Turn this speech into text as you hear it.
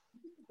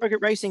Rocket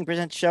Racing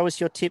presents Show Us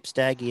Your Tips.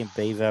 Daggy and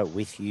Beaver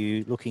with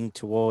you, looking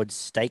towards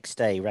Stakes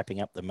Day,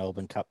 wrapping up the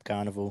Melbourne Cup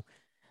Carnival.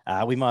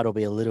 We might all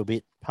be a little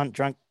bit punt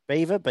drunk,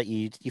 Beaver, but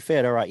you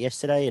fared all right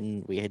yesterday,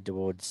 and we head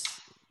towards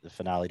the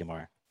finale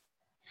tomorrow.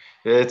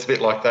 Yeah, it's a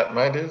bit like that,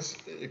 mate. Is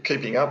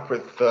keeping up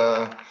with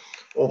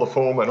all the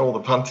form and all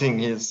the punting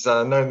is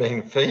no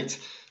mean feat.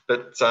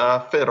 But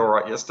fared all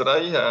right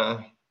yesterday.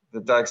 The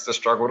Dagster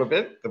struggled a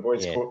bit. The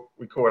boys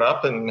we caught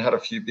up and had a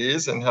few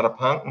beers and had a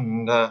punt,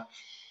 and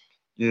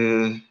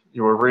you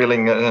were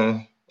reeling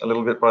a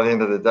little bit by the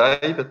end of the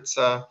day. But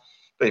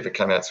Beaver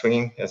came out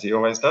swinging as he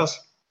always does.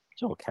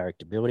 It's all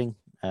character building.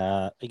 He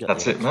got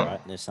That's the it, odds mate. right,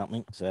 and there's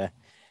something. So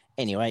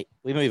anyway,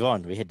 we move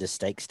on. We head to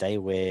Stakes Day,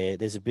 where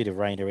there's a bit of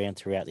rain around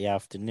throughout the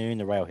afternoon.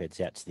 The rail heads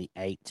out to the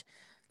 8.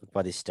 But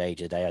by this stage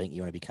of the day, I think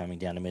you want to be coming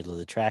down the middle of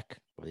the track,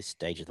 or this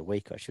stage of the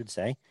week, I should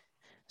say.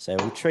 So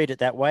we'll treat it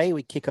that way.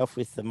 We kick off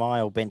with the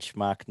mile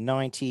benchmark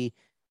 90,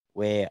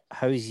 where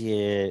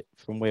Hosier,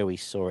 from where we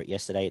saw it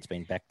yesterday, it's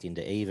been backed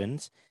into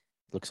evens.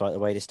 Looks like the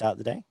way to start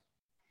the day.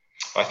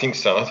 I think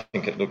so. I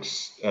think it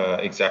looks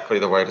exactly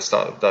the way to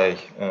start the day.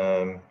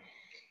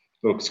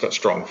 Look, it's got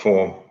strong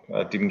form.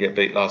 Didn't get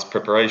beat last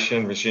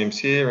preparation, resumes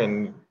here,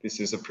 and this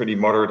is a pretty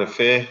moderate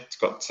affair. It's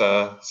got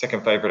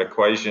second favourite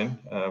equation,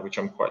 which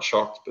I'm quite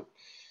shocked, but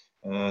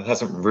it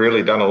hasn't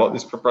really done a lot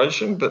this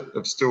preparation, but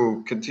I've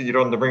still continued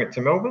on to bring it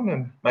to Melbourne,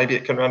 and maybe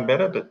it can run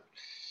better, but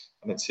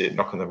I don't see it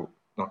knocking the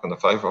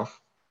favour off.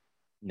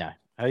 No,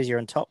 Hosier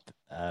on top,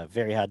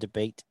 very hard to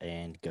beat,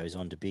 and goes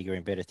on to bigger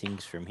and better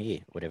things from here,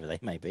 whatever they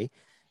may be.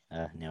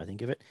 Now I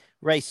think of it.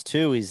 Race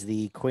 2 is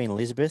the Queen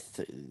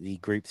Elizabeth, the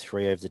Group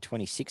 3 over the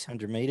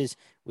 2,600 metres.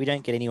 We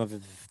don't get any of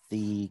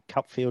the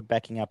Cup field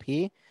backing up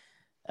here.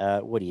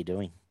 What are you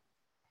doing?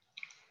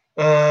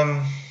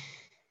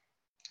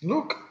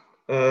 Look,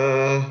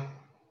 pretty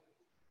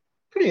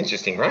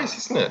interesting race,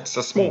 isn't it? It's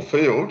a small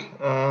field,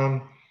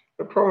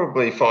 but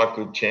probably 5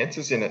 good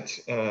chances in it.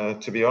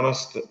 To be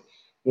honest,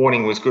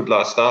 Warning was good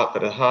last start,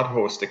 but a hard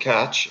horse to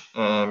catch.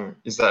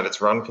 Is that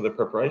its run for the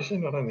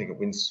preparation? I don't think it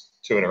wins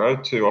 2 in a row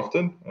too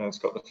often. It's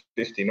got the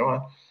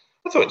 59.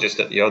 I thought just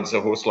at the odds,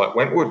 a horse like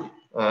Wentwood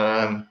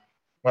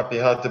might be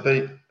hard to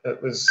beat.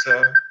 It was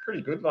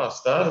pretty good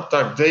last start. It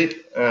dug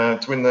deep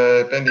to win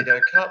the Bendigo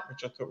Cup,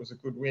 which I thought was a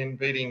good win,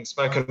 beating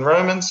Smokin'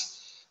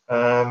 Romans,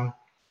 and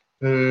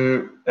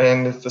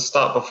the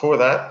start before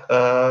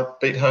that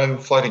beat home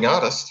Floating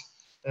Artist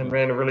and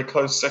ran a really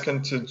close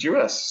second to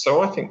Duas.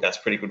 So I think that's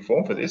pretty good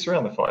form for this,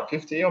 around the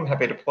 550. I'm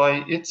happy to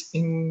play it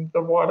in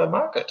the wider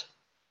market.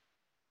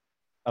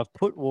 I've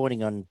put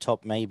Warning on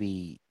top,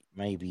 maybe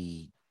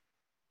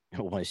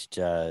almost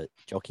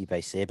jockey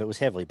base there, but it was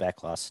heavily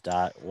back last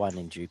start. One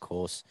in due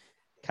course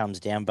comes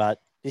down, but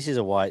this is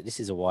a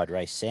wide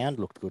race. Sound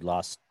looked good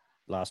last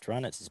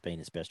run. It's been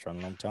its best run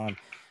in a long time.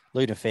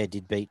 Luna Fair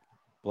did beat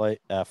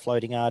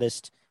Floating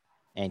Artist,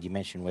 and you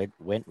mentioned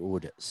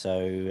Wentwood.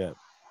 So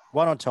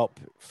one on top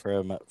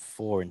from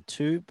 4 and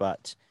 2,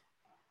 but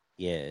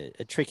yeah,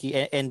 a tricky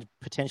and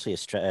potentially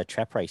a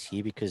trap race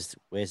here, because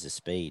where's the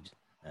speed?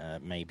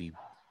 Maybe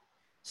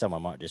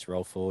someone might just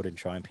roll forward and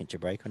try and pinch a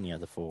break on the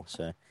other 4.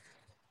 So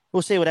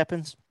we'll see what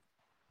happens.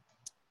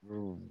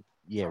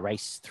 Yeah,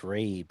 race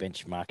 3,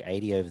 benchmark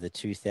 80 over the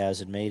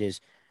 2,000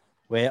 meters,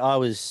 where I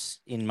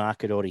was in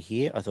market order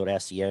here. I thought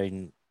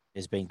Alcyone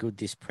has been good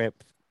this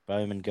prep.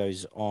 Bowman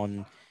goes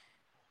on,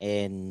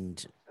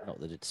 and not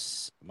that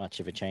it's much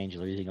of a change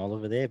losing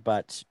Oliver there,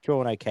 but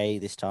drawn okay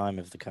this time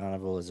of the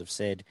carnival, as I've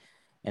said,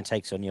 and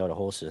takes on the older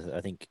horses.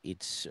 I think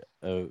it's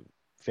a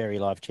very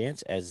live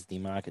chance, as the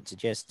market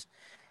suggests.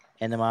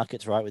 And the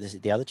market's right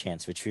with the other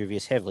chance.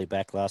 Vitruvius heavily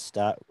back last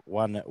start,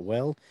 won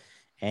well,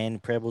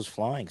 and Preble's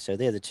flying. So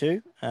they're the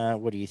two.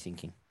 What are you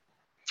thinking?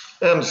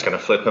 I'm just going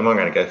to flip them. I'm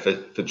going to go for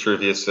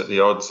Vitruvius at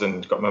the odds,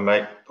 and got my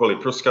mate Paulie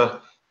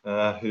Pruska,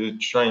 who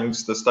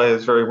trains the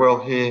stayers very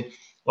well here.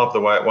 Love the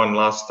way it won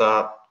last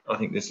start. I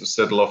think this will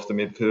settle off the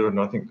midfield, and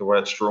I think the way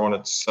it's drawn,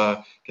 it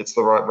gets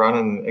the right run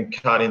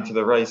and cart into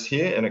the race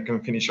here, and it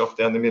can finish off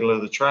down the middle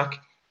of the track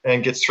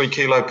and gets 3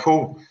 kilo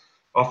pull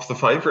off the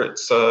favourite.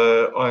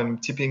 So I'm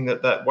tipping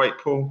that weight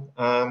pull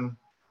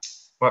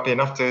might be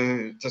enough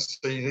to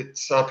see it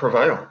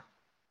prevail.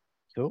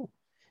 Cool.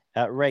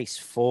 Race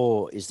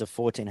 4 is the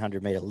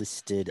 1,400 metre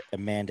listed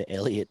Amanda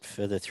Elliott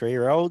for the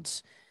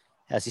 3-year-olds.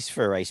 How's this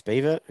for a race,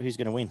 Beaver? Who's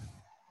going to win?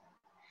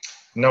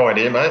 No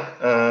idea, mate.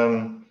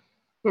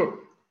 Look,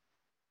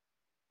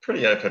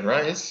 pretty open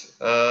race.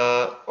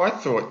 I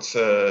thought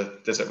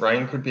Desert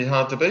Rain could be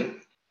hard to beat.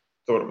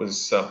 Thought it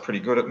was pretty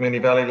good at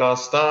Moonee Valley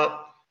last start.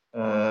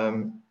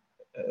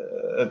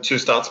 2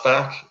 starts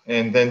back,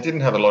 and then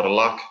didn't have a lot of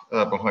luck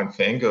behind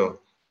Fangirl,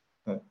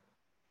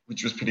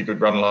 which was pretty good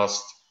run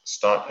last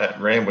start at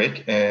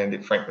Randwick, and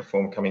it franked the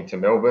form coming to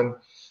Melbourne.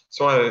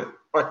 So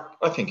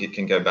I think it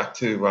can go back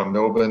to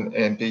Melbourne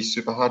and be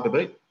super hard to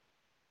beat.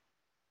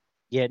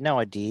 Yeah, no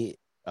idea.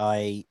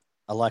 I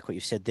like what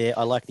you said there.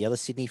 I like the other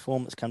Sydney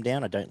form that's come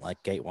down. I don't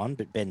like Gate 1,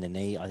 but Bend the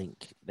Knee, I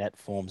think that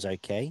form's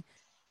okay.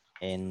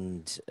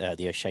 And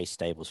the O'Shea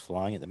stable's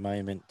flying at the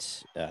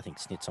moment. I think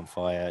Snit's on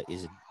Fire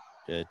is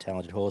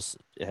talented horse.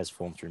 It has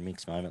formed through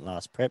Mink's Moment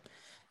last prep.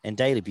 And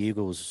Daily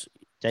Bugle is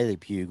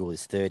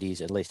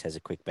 30s, at least has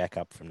a quick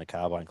backup from the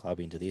Carbine Club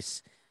into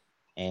this,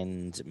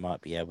 and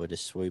might be able to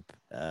swoop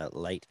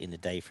late in the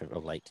day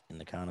or late in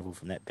the carnival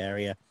from that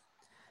barrier.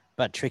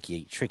 But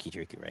tricky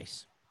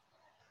race.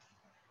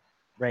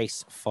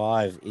 Race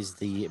 5 is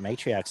the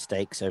Matriarch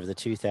Stakes over the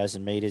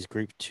 2,000 metres,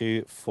 Group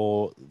 2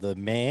 for the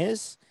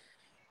mares,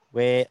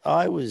 where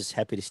I was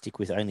happy to stick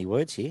with Only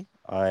Words here.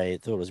 I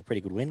thought it was a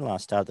pretty good win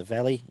last start at the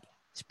Valley.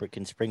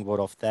 Can springboard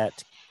off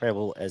that.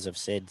 Preble, as I've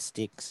said,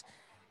 sticks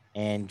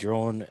and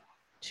drawn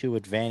to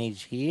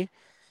advantage here.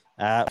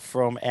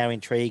 From our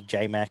intrigue,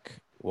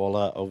 J-Mac,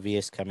 Waller,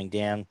 obvious coming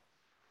down.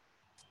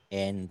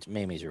 And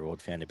Mimi's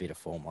Reward found a bit of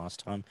form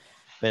last time.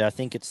 But I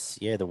think it's,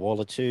 the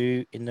Waller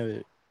 2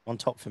 on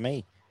top for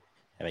me.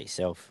 How about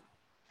yourself?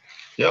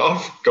 Yeah,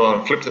 I've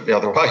gone flipped it the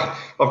other way.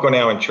 I've got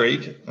Our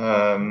Intrigue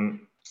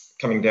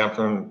coming down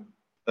from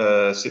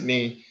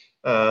Sydney.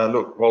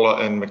 Look,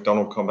 Waller and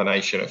McDonald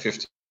combination at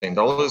 $15.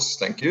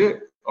 Thank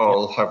you.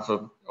 I'll have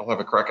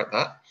a crack at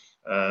that.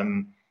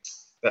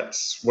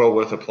 That's well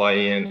worth a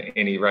play in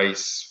any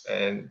race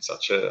and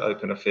such an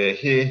open affair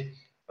here.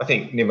 I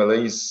think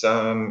Nimali's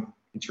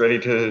it's ready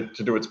to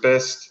do its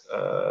best.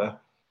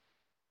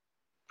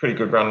 Pretty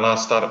good run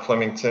last start at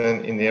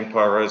Flemington in the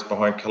Empire Rose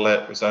behind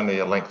Colette. Was only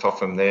a length off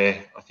from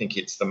there. I think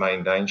it's the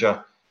main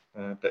danger.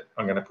 But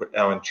I'm going to put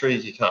Our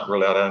Intrigue. You can't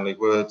rule out Only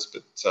Words,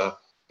 but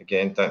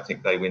again, don't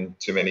think they win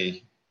too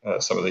many.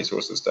 Some of these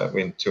horses don't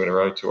win 2 in a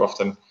row too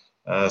often.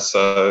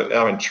 So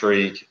Our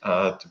Intrigue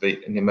to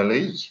beat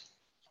Nimali.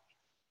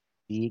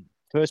 The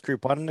first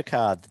Group 1 on the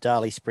card, the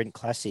Darley Sprint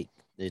Classic,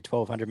 the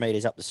 1,200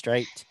 metres up the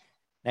straight.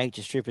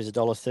 Nature Strip is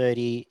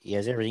 $1.30. He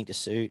has everything to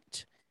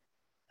suit.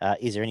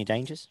 Is there any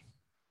dangers?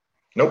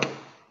 Nope.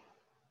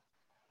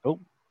 Oh,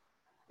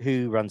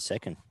 who runs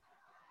second?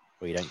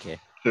 Or you don't care?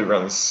 Who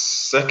runs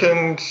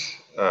second?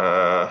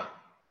 Look,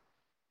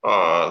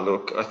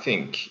 I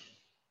think...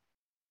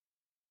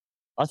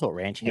 I thought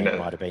Ranch Hand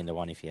might have been the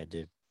one if you had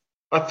to.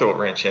 I thought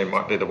Ranch Hand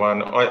might be the one.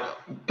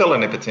 Bella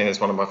Nipotina is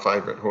one of my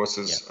favourite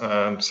horses,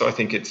 so I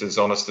think it's as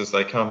honest as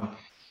they come.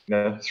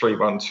 3-1,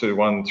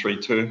 2-1,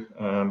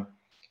 3-2.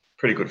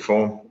 Pretty good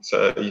form.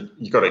 So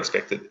you got to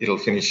expect that it'll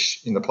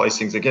finish in the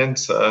placings again.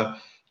 So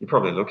you're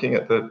probably looking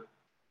at the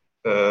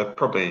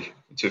probably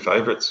 2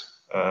 favourites,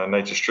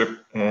 Nature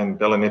Strip and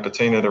Bella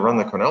Nipotina to run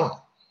the Quinella.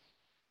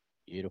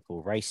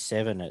 Beautiful. Race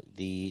 7 at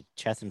the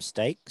Chatham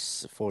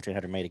Stakes,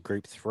 1,400 metre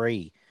Group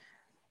 3.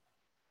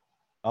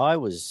 I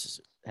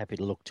was happy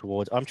to look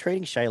towards. I'm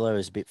treating Shaylo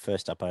as a bit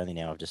first up only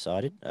now, I've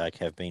decided. I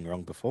have been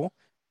wrong before.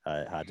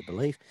 Hard to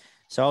believe.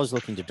 So I was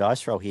looking to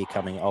dice roll here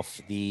coming off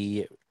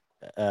the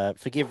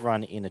Forgive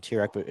run in the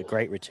Tirac, but a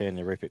great return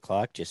to Rupert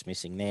Clark, just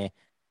missing there.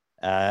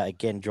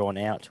 Again, drawn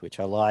out, which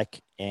I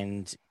like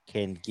and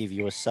can give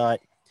you a sight.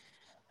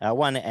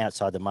 One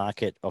outside the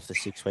market off the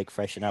 6-week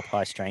freshen up,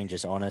 High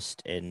Strangers,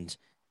 honest, and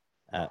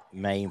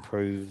may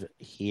improve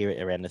here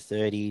around the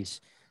 30s,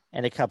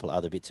 and a couple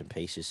other bits and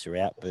pieces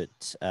throughout,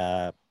 but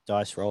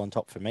dice roll on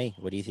top for me.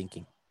 What are you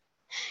thinking?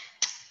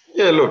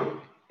 Yeah,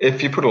 look,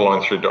 if you put a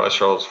line through Dice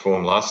Roll's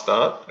form last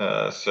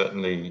start,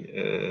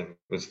 certainly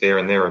was there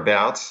and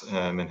thereabouts,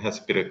 and has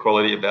a bit of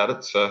quality about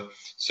it. So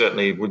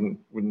certainly wouldn't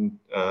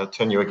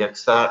turn you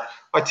against that.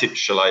 I tipped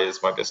Chalet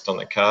as my best on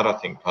the card, I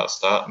think, past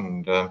start.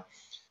 And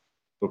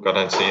look, I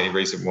don't see any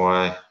reason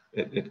why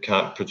it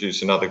can't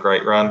produce another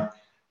great run.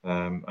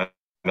 I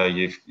know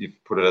you've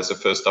put it as a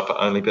first upper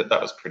only, but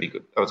that was pretty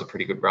good. That was a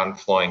pretty good run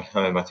flying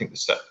home. I think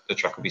the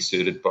track will be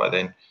suited by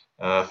then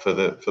for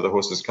the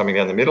horses coming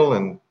down the middle.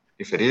 And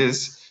if it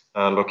is,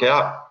 look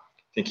out.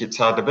 I think it's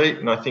hard to beat.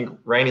 And I think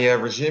Rainier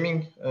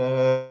resuming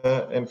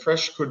and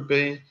fresh could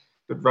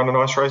run a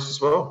nice race as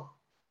well.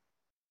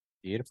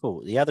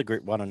 Beautiful. The other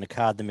Group 1 on the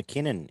card, the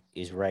McKinnon,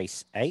 is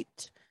race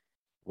 8,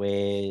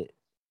 where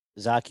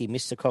Zaki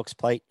missed the Cox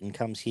Plate and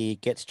comes here,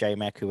 gets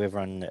J-Mac, who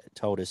everyone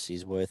told us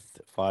is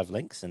worth 5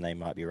 lengths, and they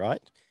might be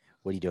right.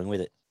 What are you doing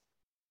with it?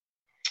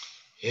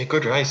 Yeah,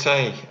 good race,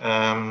 eh?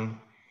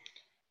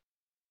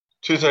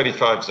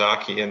 235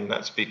 Zaki, and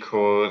that's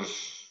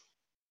because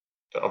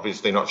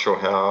obviously not sure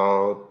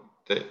how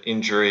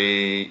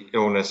the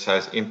illness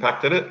has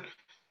impacted it,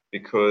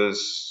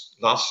 because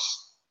last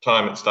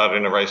time it started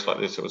in a race like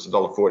this, it was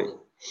 $1.40.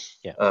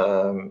 Yeah.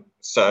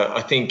 So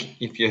I think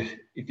if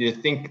you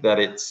think that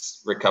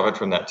it's recovered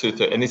from that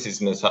 230, and this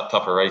isn't as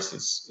tough a race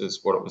as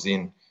what it was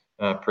in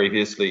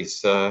previously,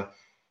 so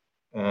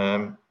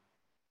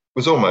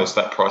was almost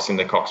that price in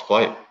the Cox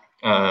Plate,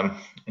 and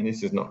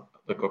this is not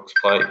the Cox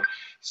Plate.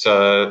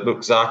 So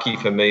look, Zaki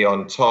for me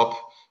on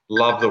top.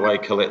 Love the way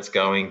Colette's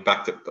going,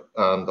 back to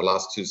the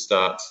last 2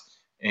 starts,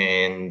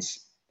 and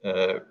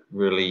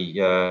really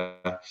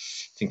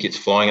think it's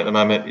flying at the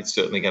moment. It's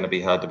certainly going to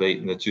be hard to beat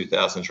in the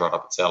 2000s right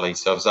up its alley.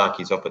 So if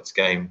Zaki's up its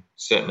game,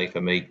 certainly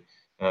for me,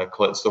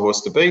 Colette's the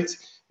horse to beat,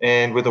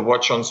 and with a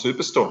watch on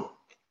Superstorm.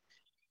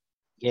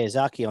 Yeah,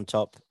 Zaki on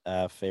top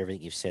for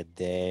everything you've said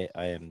there.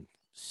 I am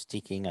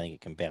sticking. I think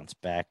it can bounce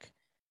back.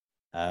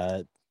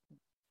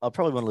 I'll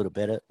probably want a little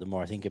better the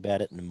more I think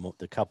about it, and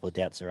the couple of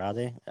doubts there are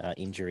there.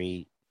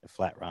 Injury, a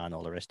flat run,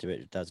 all the rest of it.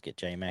 It does get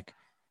J-Mac.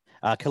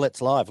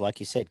 Colette's Live, like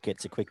you said,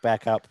 gets a quick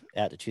backup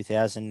out to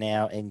 2000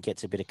 now and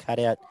gets a bit of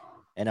cutout.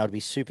 And I'd be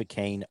super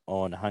keen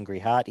on Hungry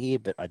Heart here,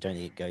 but I don't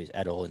think it goes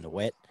at all in the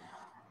wet.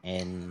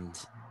 And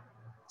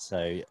so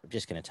I'm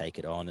just going to take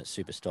it on at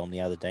Superstorm,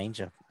 the other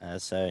danger.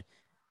 So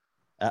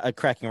a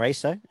cracking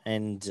race, though,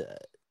 and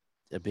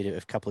a bit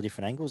of a couple of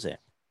different angles there.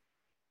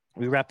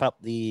 We wrap up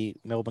the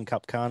Melbourne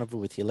Cup Carnival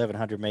with the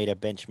 1100 metre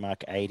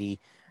benchmark 80,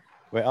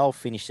 where I'll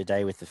finish the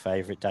day with the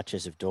favourite,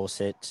 Duchess of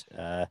Dorset.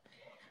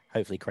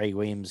 Hopefully, Craig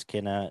Williams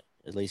can at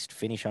least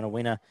finish on a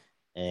winner.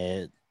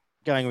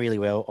 Going really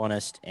well,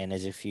 honest, and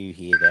there's a few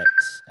here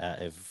that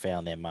have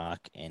found their mark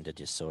and are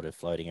just sort of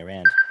floating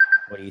around.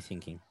 What are you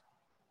thinking?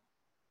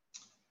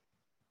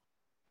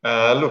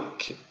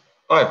 Look,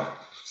 I've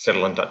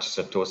settled on Duchess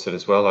of Dorset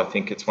as well. I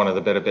think it's one of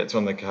the better bets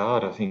on the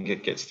card. I think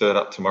it gets third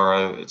up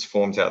tomorrow. Its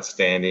form's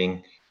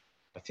outstanding.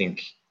 I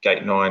think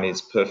Gate 9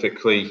 is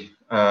perfectly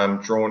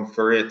drawn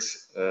for it.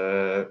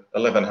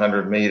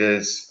 1,100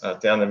 metres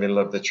down the middle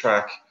of the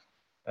track.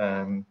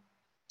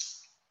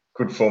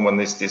 Good form on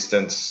this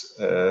distance.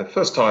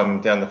 First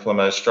time down the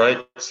Flamo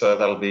Straight, so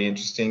that'll be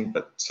interesting.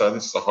 But so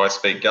this is a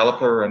high-speed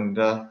galloper, and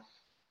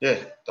yeah,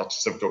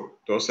 Duchess of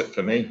Dorset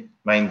for me.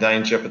 Main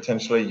danger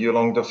potentially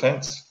Yulong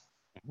Defence.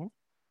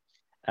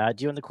 Mm-hmm.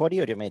 Do you want the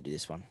quaddie or do you want me to do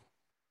this one?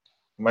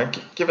 Mate,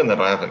 given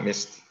that I haven't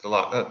missed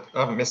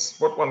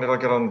what one did I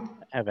get on?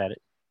 How about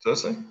it?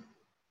 Thursday?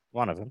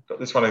 One of them. Got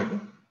this one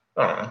again.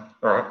 All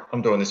right.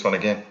 I'm doing this one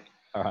again.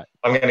 All right.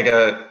 I'm going to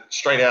go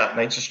straight out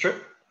Nature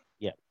Strip.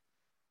 Yep.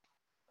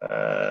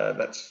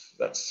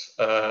 That's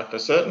for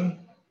certain.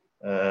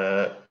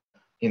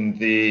 In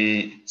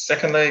the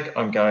second leg,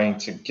 I'm going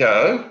to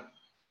go.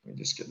 Let me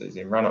just get these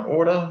in runner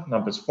order.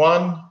 Numbers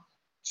 1,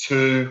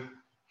 2,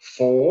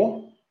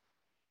 4,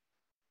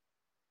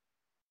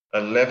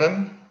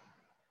 11,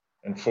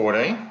 and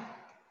 14.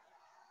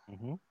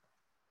 Mm-hmm.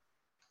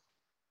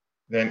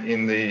 Then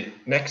in the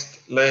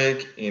next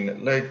leg,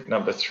 in leg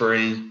number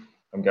 3,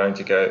 I'm going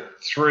to go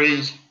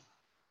 3,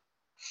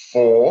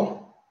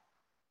 4,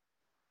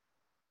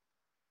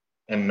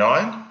 and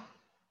 9.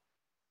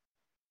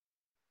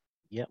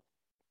 Yep.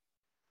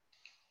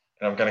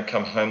 And I'm going to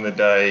come home the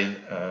day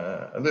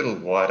a little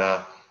wider.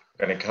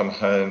 I'm going to come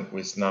home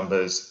with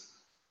numbers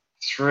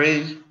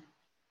 3,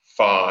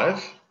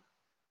 5,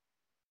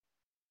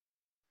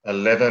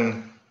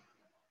 11,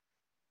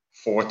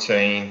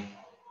 14,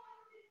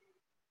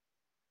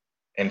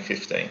 and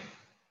 15.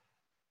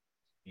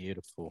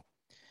 Beautiful.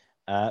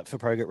 For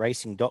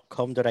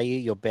progretracing.com.au,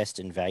 your best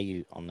in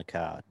value on the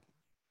card.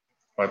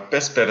 My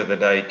best bet of the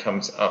day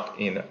comes up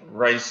in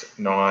race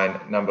 9,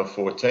 number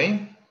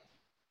 14,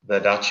 the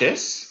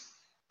Duchess.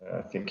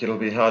 I think it'll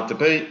be hard to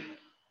beat.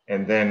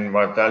 And then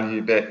my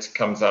value bet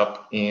comes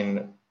up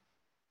in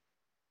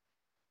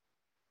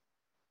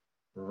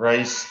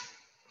race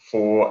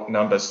 4,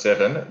 number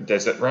 7,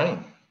 Desert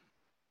Rain.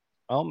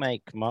 I'll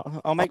make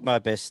my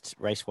best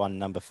race 1,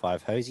 number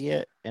 5,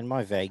 Hosier, and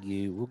my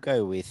value will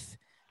go with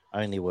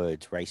Only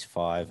Words, race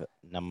 5,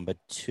 number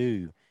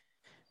 2.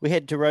 We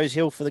head to Rose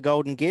Hill for the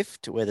Golden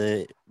Gift, where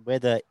the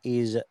weather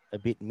is a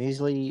bit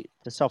miserly.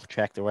 The soft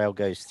track, the rail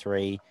goes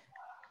 3.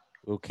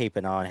 We'll keep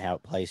an eye on how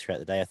it plays throughout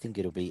the day. I think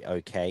it'll be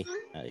okay.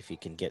 If you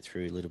can get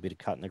through a little bit of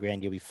cut in the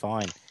ground, you'll be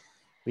fine.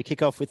 We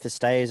kick off with the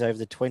stayers over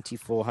the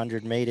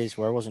 2,400 metres,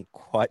 where I wasn't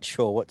quite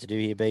sure what to do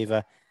here,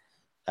 Beaver.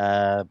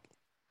 I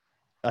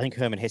think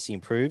Herman Hesse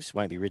improves.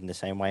 Won't be ridden the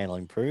same way, and I'll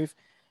improve.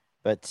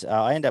 But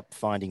I end up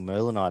finding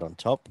Merlinite on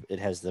top. It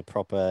has the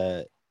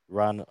proper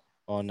run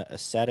on a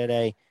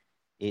Saturday.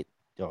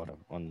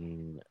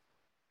 On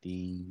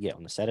the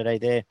Saturday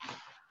there.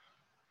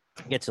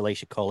 Gets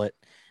Alicia Collett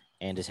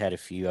and has had a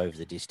few over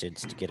the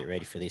distance to get it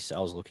ready for this. I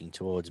was looking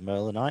towards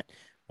Merlinite.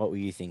 What were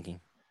you thinking?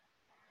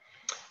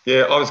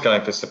 Yeah, I was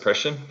going for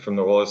Suppression from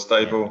the Wallace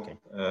stable. Yeah,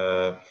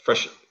 okay.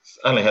 Fresh,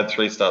 only had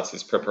 3 starts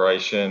this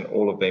preparation.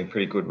 All have been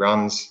pretty good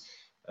runs.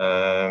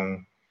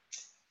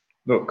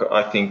 Look,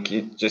 I think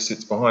it just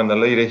sits behind the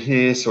leader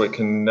here, so it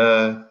can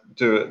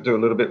do a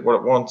little bit what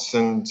it wants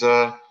and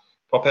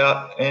pop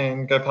out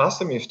and go past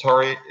them if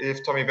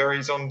Tommy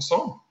Berry's on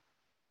song.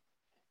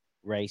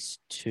 Race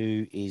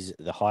 2 is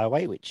the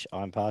Highway, which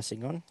I'm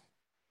passing on.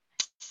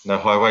 No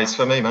highways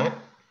for me, mate.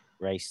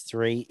 Race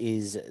 3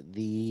 is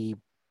the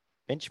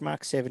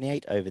Benchmark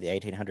 78 over the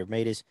 1,800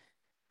 metres.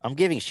 I'm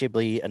giving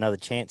Shibley another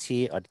chance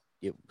here.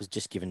 It was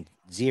just given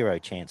 0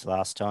 chance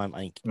last time. I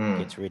think it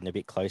gets ridden a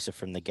bit closer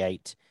from the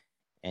gate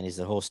and is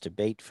the horse to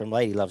beat from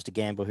Lady Loves to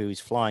Gamble, who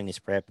is flying this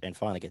prep and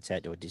finally gets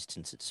out to a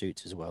distance that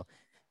suits as well.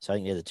 So I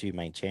think they're the 2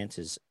 main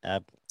chances.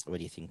 What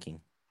are you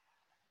thinking?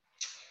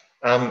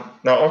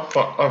 No,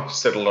 I've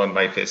settled on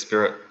Mayfair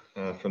Spirit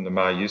from the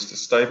Mar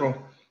Eustace stable.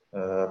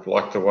 I've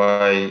liked the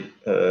way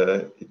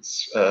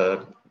it's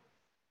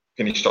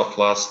finished off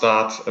last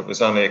start. It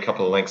was only a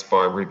couple of lengths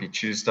by Ruby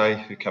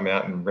Tuesday, who came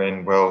out and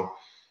ran well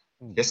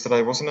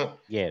yesterday, wasn't it?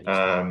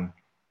 Yeah.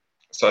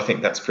 So I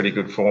think that's pretty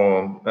good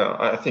form.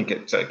 I think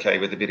it's okay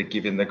with a bit of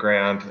give in the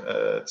ground.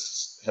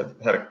 It's had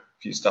a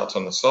few starts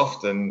on the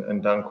soft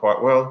and done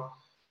quite well.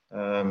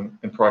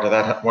 And prior to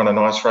that, won a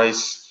nice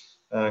race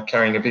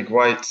carrying a big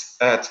weight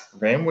at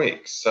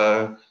Randwick.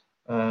 So,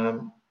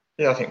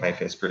 I think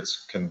Mayfair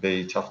Spirits can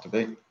be tough to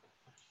beat.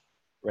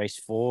 Race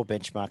 4,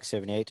 benchmark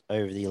 78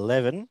 over the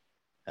 11.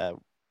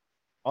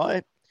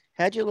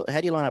 How do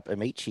you line up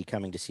Amici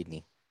coming to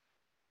Sydney?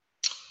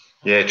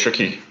 Yeah,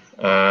 tricky.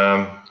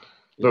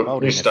 Look, new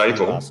Bowled in a few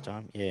stable last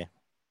time. Yeah.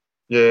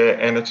 Yeah,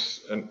 and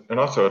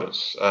I thought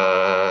it's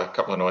a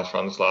couple of nice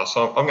runs last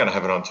time. I'm going to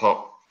have it on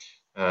top.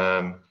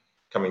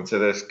 Coming to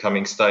this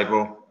coming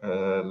stable,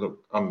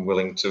 look, I'm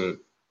willing to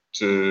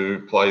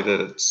play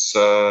that it's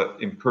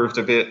improved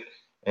a bit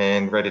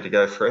and ready to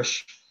go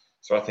fresh.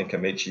 So I think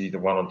Amici, the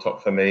one on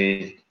top for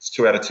me, it's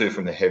 2 out of 2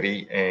 from the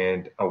heavy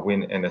and a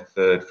win and a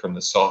third from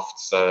the soft.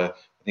 So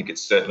I think it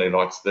certainly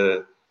likes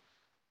the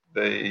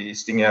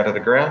sting out of the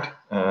ground.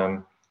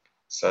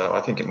 So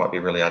I think it might be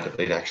really hard to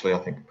beat, actually. I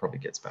think it probably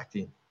gets back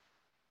in.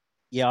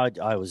 Yeah,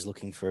 I was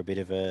looking for a bit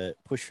of a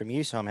push from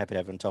you, so I'm happy to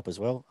have it on top as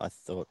well. I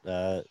thought,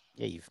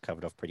 you've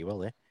covered off pretty well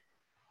there.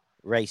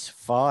 Race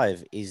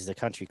 5 is the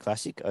Country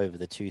Classic over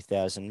the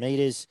 2,000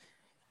 metres,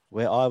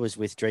 where I was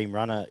with Dream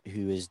Runner,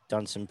 who has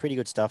done some pretty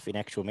good stuff in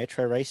actual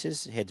metro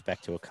races, heads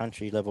back to a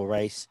country level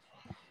race.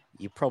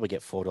 You probably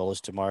get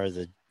 $4 tomorrow.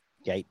 The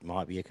gate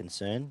might be a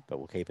concern, but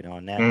we'll keep an eye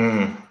on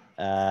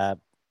that.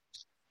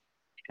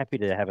 Happy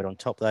to have it on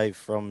top, though,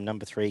 from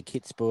number 3,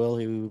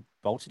 Kitzbühel, who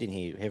bolted in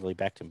here, heavily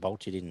backed and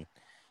bolted in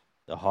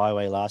the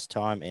highway last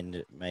time,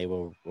 and may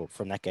well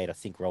from that gate, I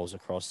think, rolls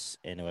across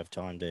and will have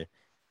time to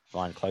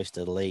find close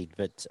to the lead.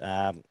 But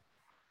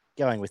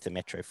going with the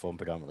metro form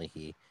predominantly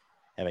here.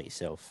 How about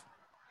yourself?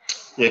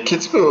 Yeah,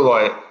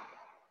 Kitzbühel,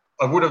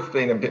 I would have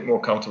been a bit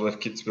more comfortable if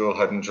Kitzbühel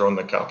hadn't drawn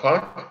the car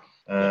park.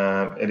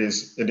 It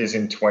is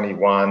in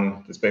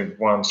 21. There's been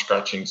one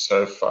scratching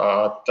so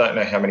far. Don't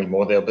know how many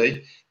more there'll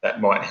be.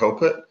 That might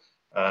help it.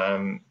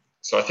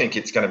 So I think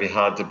it's going to be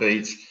hard to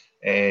beat.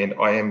 And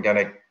I am going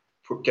to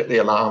get the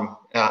alarm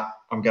out.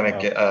 I'm going to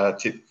get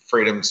tip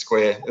Freedom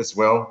Square as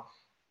well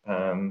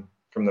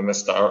from the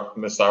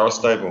Massaro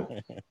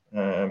stable.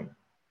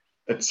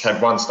 It's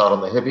had one start on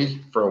the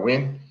heavy for a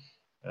win.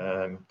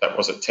 That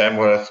was at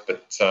Tamworth,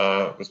 but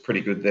it was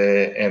pretty good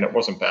there, and it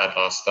wasn't bad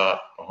last start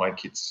behind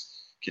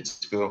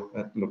Kitzbühel.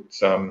 It looked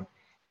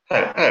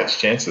had its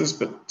chances,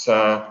 but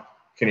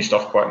finished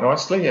off quite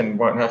nicely, and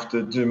won't have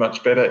to do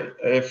much better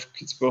if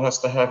Kitzbühel has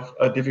to have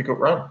a difficult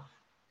run.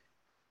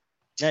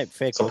 No,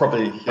 fair so call.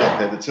 Probably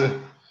they're the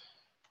two.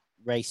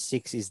 Race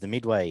 6 is the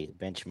Midway,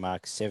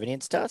 benchmark 70.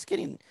 It starts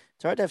getting.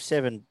 Sorry to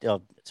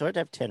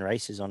have 10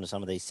 races on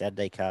some of these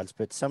Saturday cards,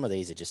 but some of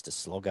these are just a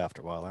slog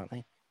after a while, aren't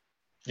they?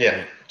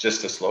 Yeah,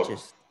 just a slog.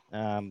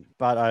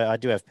 But I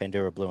do have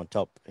Pandora Blue on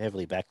top,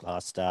 heavily back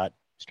last start,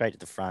 straight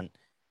at the front,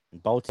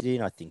 and bolted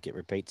in. I think it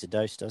repeats a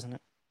dose, doesn't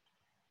it?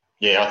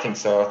 Yeah, I think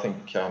so. I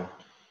think,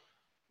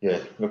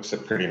 looks a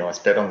pretty nice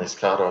bet on this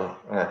card,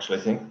 I actually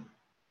think.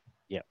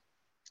 Yeah,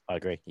 I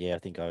agree. Yeah, I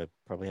think I would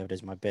probably have it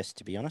as my best,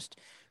 to be honest.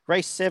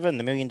 Race 7,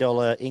 the $1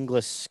 million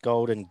Inglis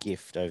Golden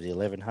Gift over the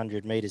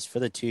 1,100 metres for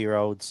the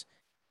 2-year-olds,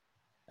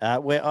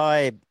 where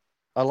I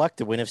like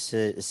the win of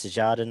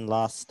Sejardin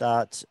last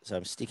start, so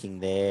I'm sticking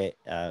there.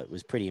 It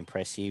was pretty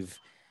impressive.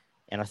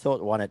 And I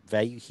thought one at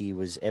value here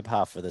was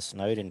Ebha for the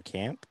Snowden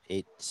camp.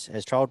 It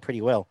has trialled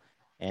pretty well,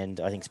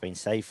 and I think it's been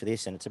saved for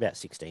this, and it's about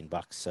 $16.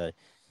 So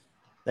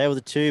they were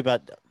the two,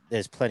 but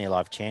there's plenty of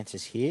live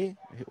chances here.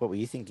 What were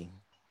you thinking?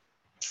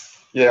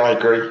 Yeah, I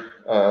agree.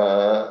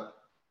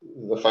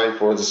 The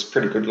fave was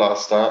pretty good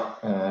last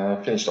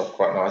start. Finished off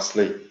quite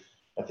nicely.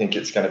 I think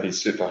it's going to be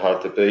super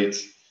hard to beat.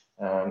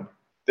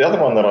 The other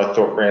one that I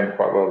thought ran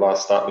quite well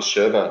last start was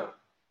Sherba.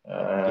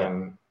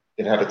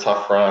 It had a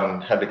tough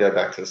run, had to go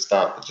back to the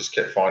start, but just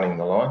kept finding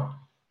the line.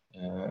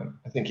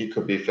 I think he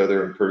could be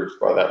further improved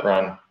by that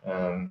run.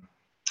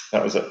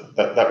 That was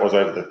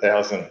over the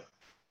 1,000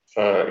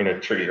 in a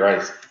tricky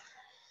race.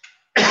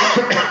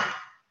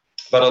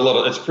 But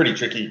it's pretty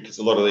tricky because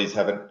a lot of these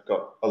haven't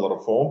got a lot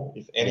of form,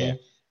 if any,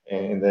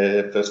 and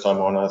they're first time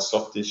on a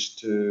softish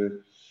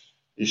to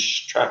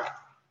ish track.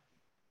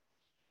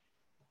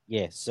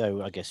 Yeah,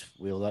 so I guess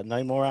we'll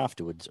know more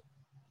afterwards.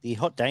 The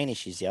Hot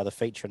Danish is the other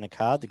feature in the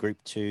card, the Group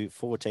 2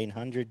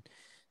 1,400,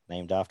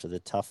 named after the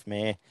tough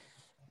mare.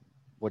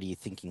 What are you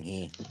thinking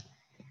here?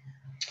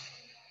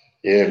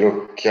 Yeah,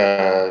 look,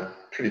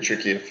 pretty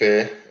tricky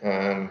affair.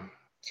 To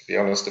be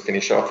honest, to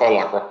finish off, I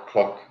like Rock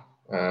Clock.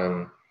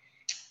 I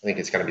think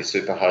it's going to be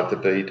super hard to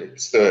beat.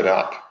 It's third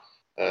up,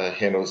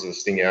 handles the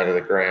sting out of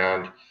the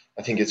ground.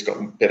 I think it's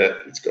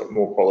got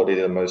more quality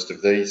than most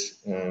of these.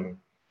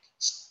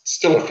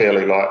 Still a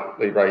fairly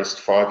lightly raced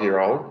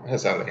 5-year-old,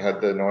 has only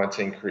had the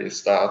 19 career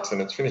starts, and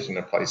it's finished in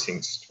the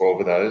placings, 12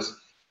 of those.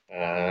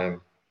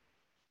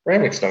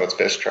 Randwick's not its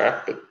best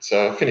track, but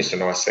finished a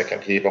nice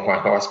second here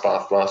behind Ice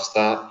Bath last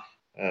start.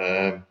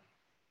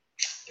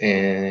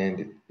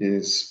 And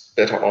is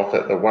better off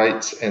at the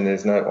weights, and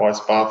there's no ice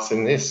baths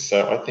in this.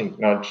 So I think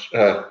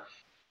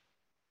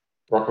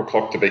Rocker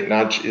Clock to beat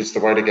Nudge is the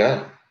way to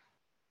go.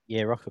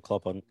 Yeah, Rocker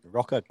Clock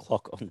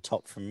on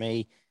top from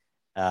me.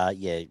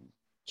 Yeah,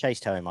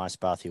 chased home Ice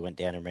Bath, who went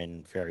down and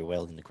ran very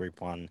well in the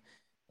Group 1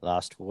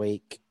 last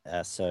week.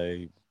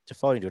 So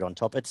defaulting to it on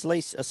top. It's at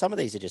least some of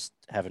these are just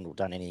haven't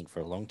done anything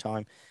for a long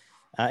time.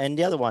 And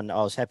the other one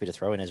I was happy to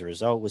throw in as a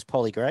result was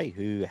Polly Gray,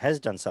 who has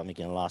done something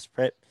in the last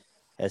prep,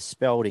 has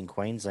spelled in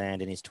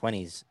Queensland in his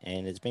 20s,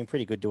 and it's been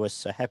pretty good to us.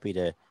 So happy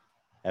to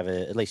have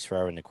at least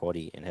throw in the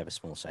quaddie and have a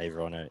small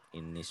saver on it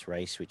in this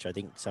race, which I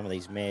think some of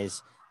these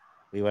mares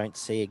we won't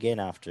see again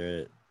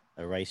after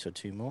a race or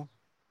two more.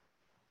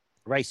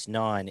 Race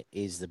 9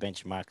 is the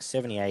benchmark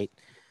 78.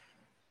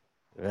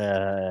 What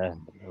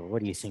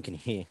are you thinking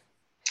here?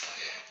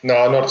 No,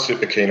 I'm not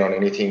super keen on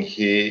anything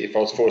here. If I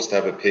was forced to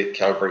have a pick,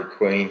 Calvary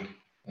Queen.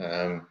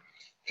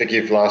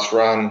 Forgive last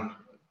run.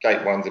 Gate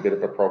 1's a bit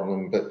of a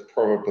problem, but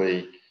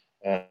probably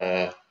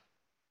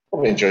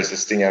enjoys the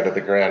sting out of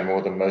the ground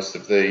more than most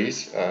of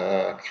these.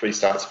 3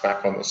 starts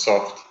back on the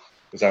soft.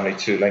 There's only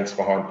 2 lengths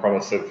behind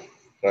Promise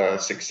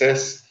of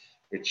Success,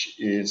 which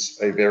is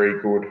a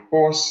very good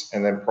horse.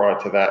 And then prior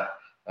to that,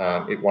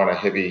 it won on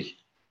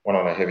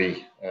a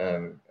heavy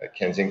at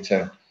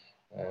Kensington,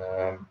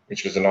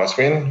 which was a nice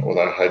win,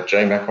 although it had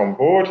J-Mac on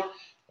board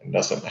and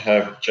doesn't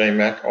have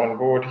J-Mac on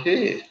board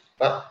here.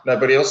 But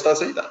nobody else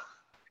does either.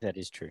 That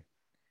is true.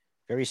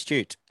 Very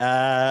astute.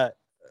 I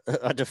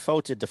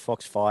defaulted to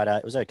Fox Fighter.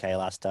 It was okay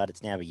last start.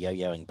 It's now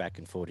yo-yoing back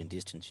and forward in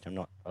distance, which I'm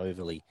not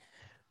overly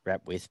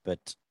wrapped with,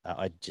 but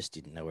I just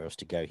didn't know where else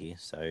to go here.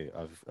 So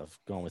I've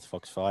gone with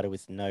Fox Fighter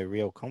with no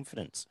real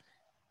confidence.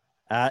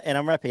 And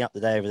I'm wrapping up the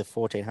day over the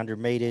 1,400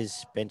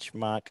 meters,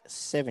 benchmark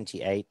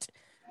 78.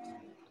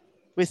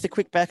 With the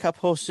quick backup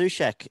horse,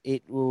 Sushak,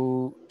 it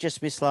will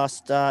just miss last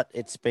start.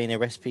 It's been a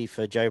recipe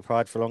for Joe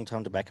Pride for a long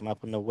time to back him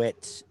up on the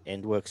wet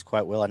and works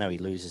quite well. I know he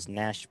loses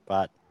Nash,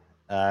 but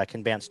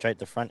can bounce straight to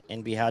the front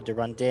and be hard to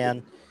run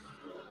down.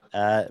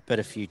 But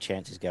a few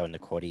chances go in the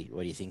quaddie.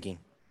 What are you thinking?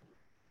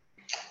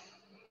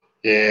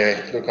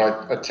 Yeah, look,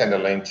 I tend to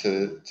lean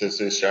to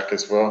Zushak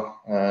as well.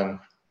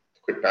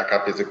 Quick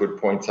backup is a good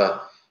pointer.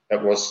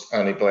 That was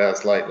only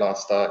Blau's late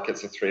last start.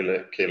 Gets a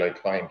 3 kilo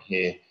claim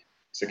here.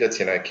 So gets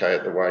in okay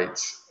at the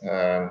weights.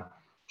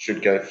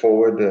 Should go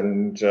forward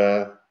and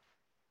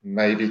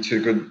maybe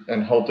too good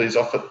and hold these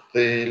off at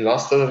the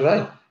last of the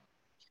day.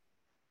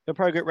 For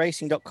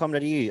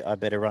progretracing.com.au, I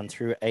better run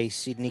through a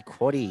Sydney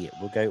quaddie.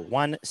 We'll go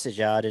 1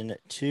 Sajardin,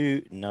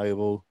 2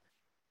 Noble,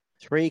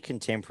 3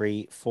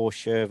 Contemporary, 4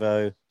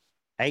 Shervo,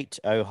 8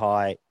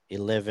 Ohio,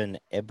 11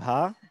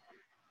 Ebha.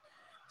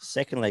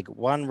 Second leg,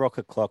 1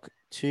 Rocker Clock,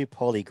 2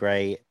 Polly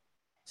Gray,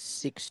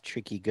 6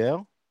 Tricky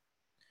Girl.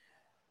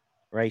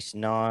 Race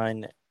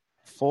 9,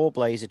 4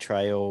 Blazer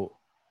Trail,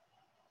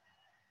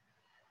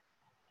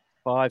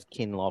 5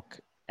 Kinlock,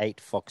 8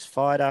 Fox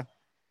Fighter,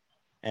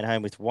 and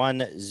home with 1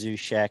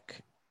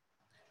 Zushak,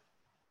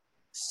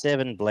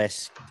 7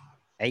 Bless,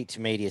 8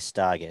 Media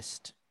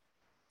Starguest,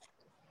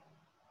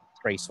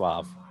 3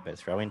 Suave, better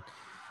throw in.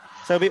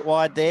 So a bit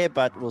wide there,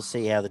 but we'll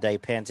see how the day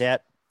pans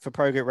out. For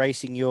Progress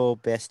Racing, your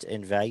best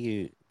and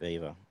value,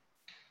 Beaver.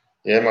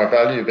 Yeah, my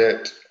value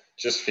bet,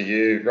 just for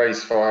you,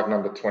 race 5,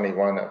 number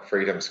 21 at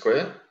Freedom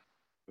Square.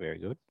 Very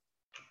good.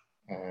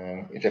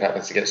 If it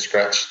happens to get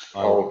scratched,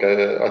 I'll put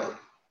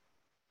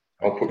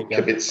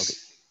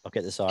Kibitz, I'll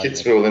get the side.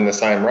 Kitsville in the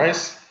same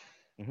race.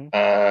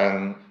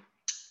 Because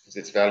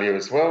it's value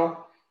as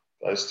well.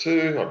 Those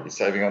 2, I'd be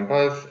saving on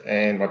both.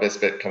 And my best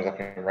bet comes up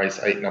in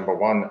race 8, number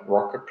 1,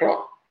 Rocker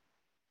Clock.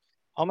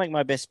 I'll make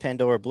my best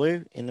Pandora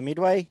Blue in the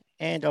midway,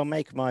 and I'll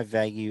make my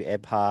value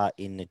Ebha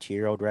in the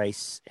 2-year-old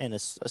race, and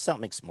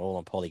something small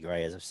on Polly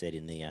Gray, as I've said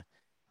in the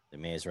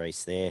mares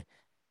race there.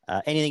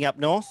 Anything up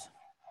north?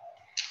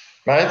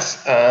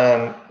 Mates,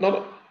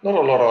 not a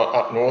lot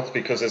up north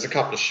because there's a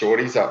couple of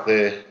shorties up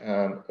there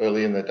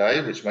early in the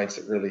day, which makes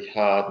it really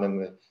hard.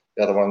 And then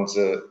the other ones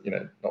are,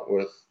 not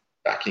worth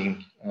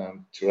backing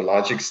to a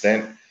large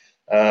extent.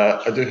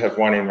 I do have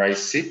one in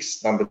race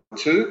 6, number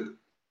 2,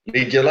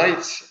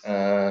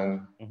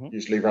 Ligulate.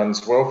 Usually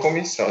runs well for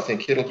me, so I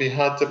think it'll be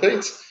hard to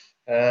beat.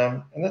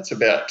 And that's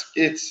about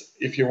it.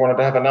 If you wanted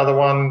to have another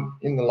one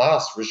in the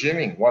last,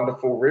 resuming,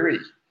 Wonderful Riri.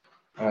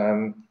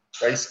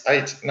 Race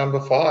 8,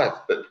 number 5,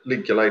 but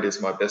Ligulate is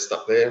my best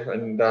up there.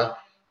 And I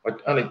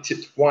only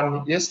tipped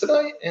one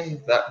yesterday, and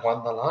that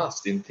won the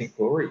last in Think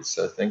Glory.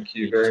 So thank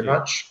you very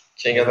much,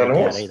 King of the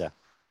North.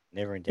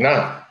 Never in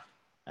doubt.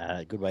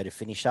 No. Good way to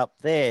finish up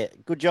there.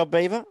 Good job,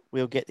 Beaver.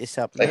 We'll get this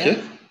up now. Thank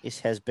you.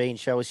 This has been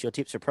Show Us Your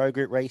Tips for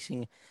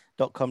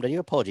progretracing.com.au.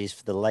 Apologies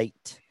for the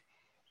late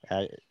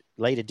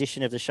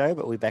edition of the show,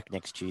 but we'll be back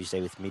next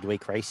Tuesday with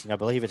midweek racing. I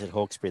believe it's at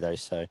Hawkesbury, though,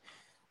 so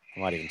I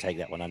might even take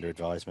that one under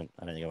advisement.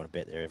 I don't think I want to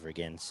bet there ever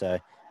again. So,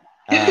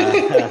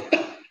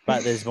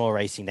 but there's more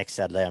racing next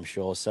Saturday, I'm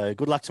sure. So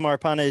good luck tomorrow,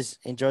 punters.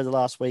 Enjoy the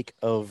last week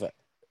of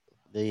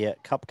the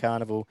Cup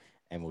Carnival,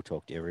 and we'll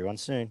talk to everyone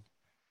soon.